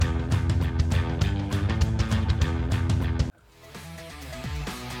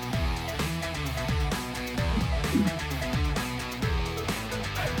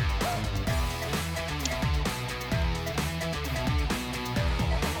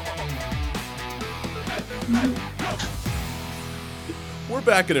We're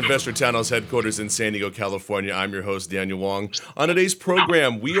back at Investor Town Hall's headquarters in San Diego, California. I'm your host, Daniel Wong. On today's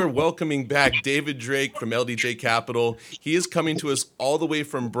program, we are welcoming back David Drake from LDJ Capital. He is coming to us all the way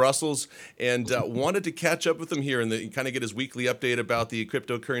from Brussels, and wanted to catch up with him here and kind of get his weekly update about the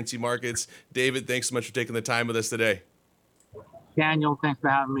cryptocurrency markets. David, thanks so much for taking the time with us today. Daniel, thanks for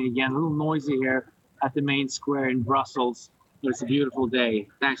having me again. A little noisy here at the main square in Brussels, but it's a beautiful day.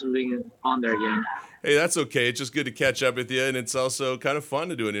 Thanks for being on there again. Hey, that's okay. It's just good to catch up with you, and it's also kind of fun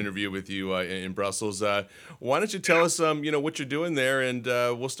to do an interview with you in Brussels. Why don't you tell us, what you're doing there, and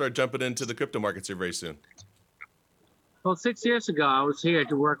we'll start jumping into the crypto markets here very soon. Well, 6 years ago, I was here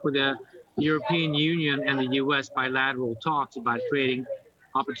to work with the European Union and the U.S. bilateral talks about creating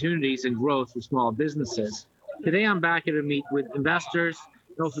opportunities and growth for small businesses. Today, I'm back here to meet with investors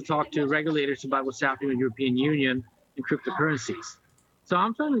and also talk to regulators about what's happening in the European Union and cryptocurrencies. So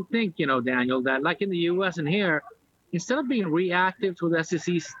I'm trying to think, Daniel, that like in the U.S. and here, instead of being reactive to what the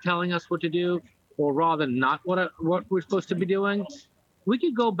SEC is telling us what to do, or rather not what we're supposed to be doing, we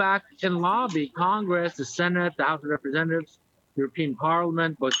could go back and lobby Congress, the Senate, the House of Representatives, European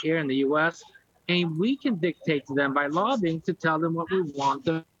Parliament, both here in the U.S., and we can dictate to them by lobbying to tell them what we want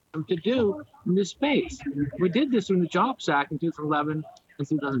them to do in this space. We did this in the Jobs Act in 2011 and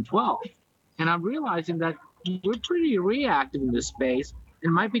 2012, and I'm realizing that we're pretty reactive in this space. It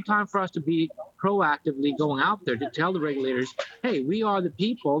might be time for us to be proactively going out there to tell the regulators, hey, we are the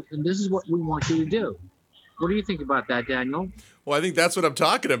people, and this is what we want you to do. What do you think about that, Daniel? Well, I think that's what I'm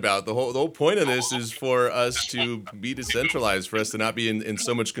talking about. The whole point of this is for us to be decentralized, for us to not be in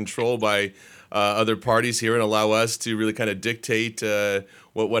so much control by other parties here, and allow us to really kind of dictate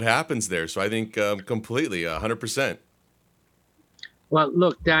what happens there. So I think completely, 100%. Well,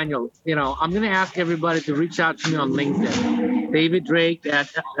 look, Daniel, I'm going to ask everybody to reach out to me on LinkedIn, David Drake at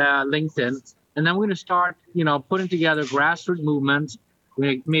LinkedIn, and then we're going to start, putting together grassroots movements.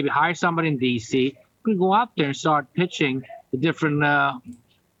 We maybe hire somebody in DC. We can go out there and start pitching the different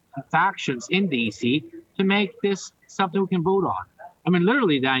factions in DC to make this something we can vote on. I mean,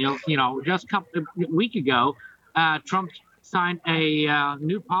 literally, Daniel, just a week ago, Trump signed a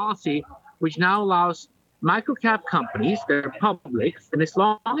new policy which now allows microcap companies, they're public, and as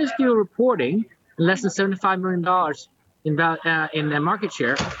long as they're reporting less than $75 million in their market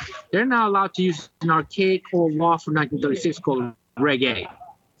share, they're now allowed to use an archaic old law from 1936 called Reg A.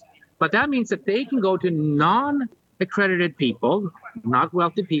 But that means that they can go to non-accredited people, not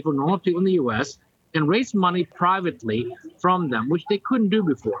wealthy people, normal people in the U.S., and raise money privately from them, which they couldn't do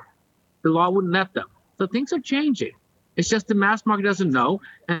before. The law wouldn't let them. So things are changing. It's just the mass market doesn't know,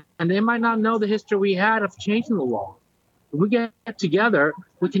 and they might not know the history we had of changing the law. If we get together,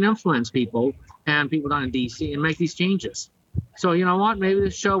 we can influence people and people down in D.C. and make these changes. So you know what? Maybe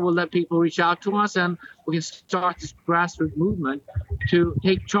this show will let people reach out to us, and we can start this grassroots movement to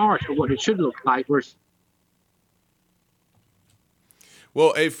take charge of what it should look like.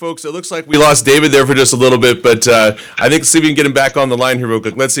 Well, hey, folks, it looks like we lost David there for just a little bit, but I think let's see if we can get him back on the line here real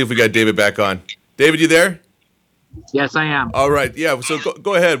quick. Let's see if we got David back on. David, you there? Yes, I am. All right. Yeah. So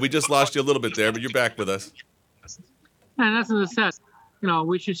go ahead. We just lost you a little bit there, but you're back with us. And that's what it says.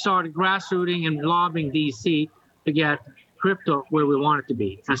 We should start grassrooting and lobbying DC to get crypto where we want it to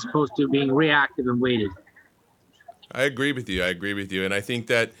be, as opposed to being reactive and waiting. I agree with you. And I think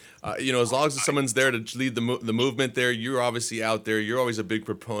that, as long as someone's there to lead the movement there, you're obviously out there. You're always a big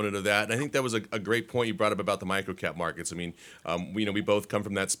proponent of that. And I think that was a great point you brought up about the microcap markets. I mean, we both come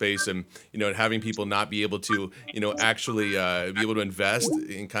from that space, and, having people not be able to, actually be able to invest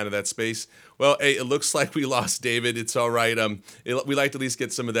in kind of that space. Well, hey, it looks like we lost David. It's all right. We like to at least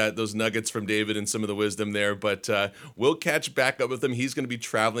get some of those nuggets from David and some of the wisdom there. But we'll catch back up with him. He's going to be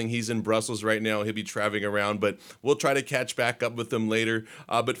traveling. He's in Brussels right now. He'll be traveling around, but we'll try to catch back up with him later.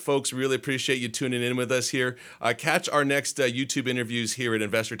 But folks, really appreciate you tuning in with us here. Catch our next YouTube interviews here at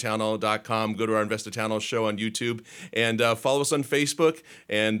InvestorTownHall.com. Go to our Investor Town Hall show on YouTube, and follow us on Facebook,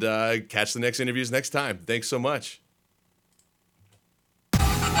 and catch the next interviews next time. Thanks so much.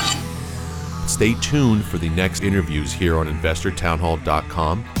 Stay tuned for the next interviews here on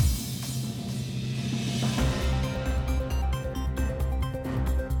InvestorTownHall.com.